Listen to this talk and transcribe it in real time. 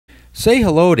Say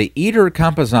hello to Eder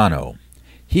Campuzano.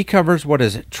 He covers what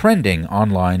is trending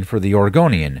online for the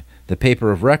Oregonian, the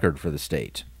paper of record for the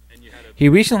state. He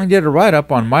recently did a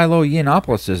write-up on Milo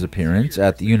Yiannopoulos' appearance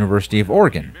at the University of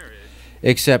Oregon,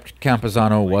 except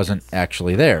Campuzano wasn't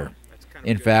actually there.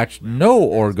 In fact, no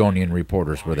Oregonian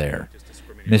reporters were there.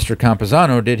 Mr.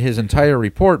 Campuzano did his entire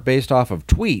report based off of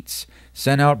tweets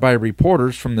sent out by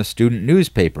reporters from the student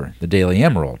newspaper, the Daily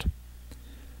Emerald.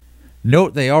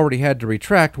 Note they already had to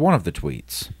retract one of the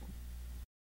tweets.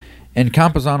 In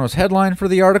Campuzano's headline for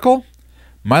the article,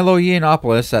 Milo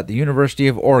Yiannopoulos at the University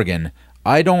of Oregon,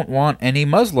 I don't want any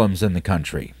Muslims in the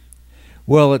country.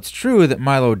 Well, it's true that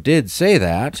Milo did say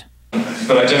that.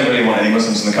 But I don't really want any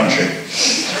Muslims in the country.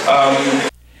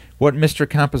 What Mr.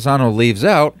 Campuzano leaves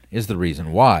out is the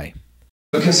reason why.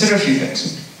 But consider a few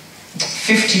things.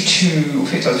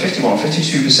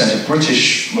 52% of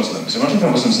British Muslims, we're not talking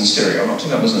about Muslims in Syria, we're not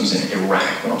talking about Muslims in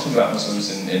Iraq, we're not talking about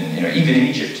Muslims even in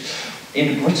Egypt,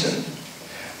 in Britain,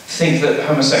 think that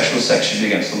homosexual sex should be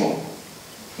against the law.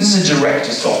 This is a direct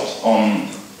assault on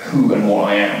who and what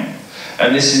I am.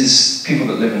 And this is people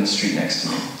that live in the street next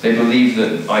to me. They believe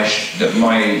that that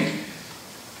my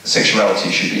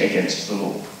sexuality should be against the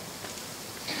law.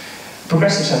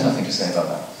 Progressives have nothing to say about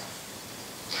that.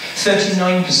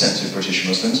 39% of British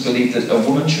Muslims believe that a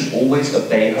woman should always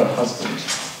obey her husband.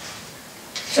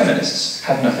 Feminists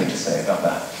have nothing to say about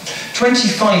that.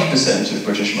 25% of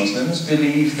British Muslims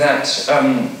believe that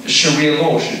Sharia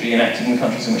law should be enacted in the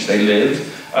countries in which they live,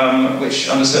 which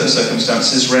under certain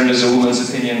circumstances renders a woman's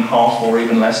opinion half or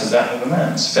even less of that of a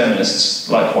man's. Feminists,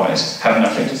 likewise, have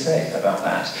nothing to say about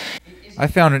that. I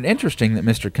found it interesting that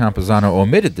Mr. Campuzano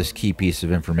omitted this key piece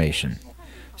of information,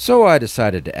 so I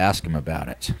decided to ask him about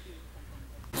it.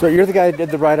 So you're the guy who did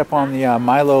the write-up on the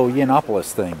Milo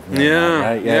Yiannopoulos thing. Yeah,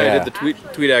 right? yeah, I did the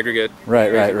tweet aggregate.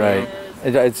 Right.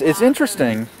 It's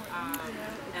interesting.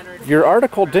 Your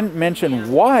article didn't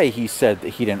mention why he said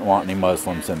that he didn't want any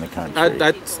Muslims in the country.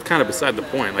 That's kind of beside the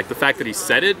point. Like, the fact that he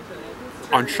said it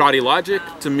on shoddy logic,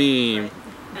 to me,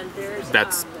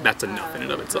 that's enough in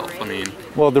and of itself. I mean,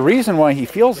 well, the reason why he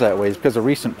feels that way is because a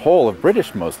recent poll of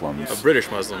British Muslims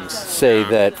say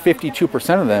that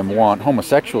 52% of them want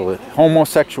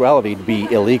homosexuality to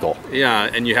be illegal. Yeah,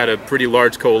 and you had a pretty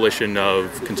large coalition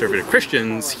of conservative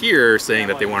Christians here saying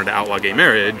that they wanted to outlaw gay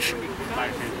marriage.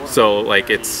 So, like,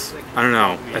 it's, I don't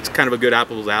know, that's kind of a good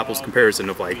apples to apples comparison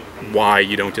of, like, why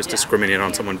you don't just discriminate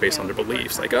on someone based on their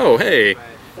beliefs. Like, oh, hey,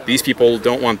 these people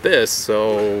don't want this,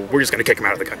 so we're just going to kick them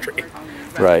out of the country.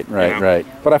 Right.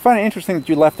 But I find it interesting that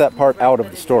you left that part out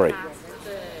of the story.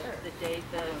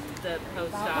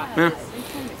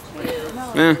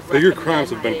 Bigger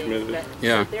crimes have been committed.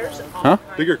 Yeah. Huh?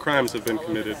 Bigger crimes have been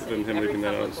committed than him leaving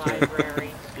that out of the story.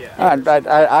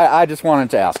 I just wanted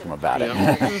to ask him about it.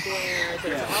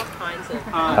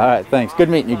 All right, thanks. Good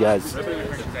meeting you guys.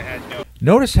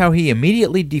 Notice how he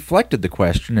immediately deflected the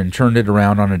question and turned it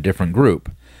around on a different group.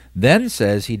 Then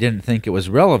says he didn't think it was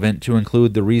relevant to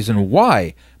include the reason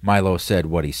why Milo said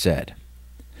what he said.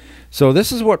 So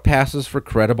this is what passes for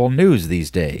credible news these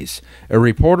days. A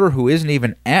reporter who isn't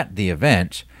even at the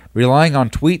event, relying on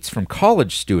tweets from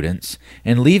college students,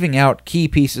 and leaving out key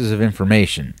pieces of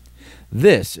information.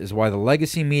 This is why the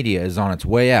legacy media is on its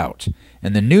way out,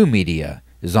 and the new media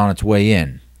is on its way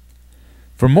in.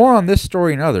 For more on this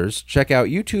story and others, check out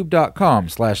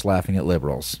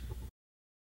youtube.com/laughingatliberals.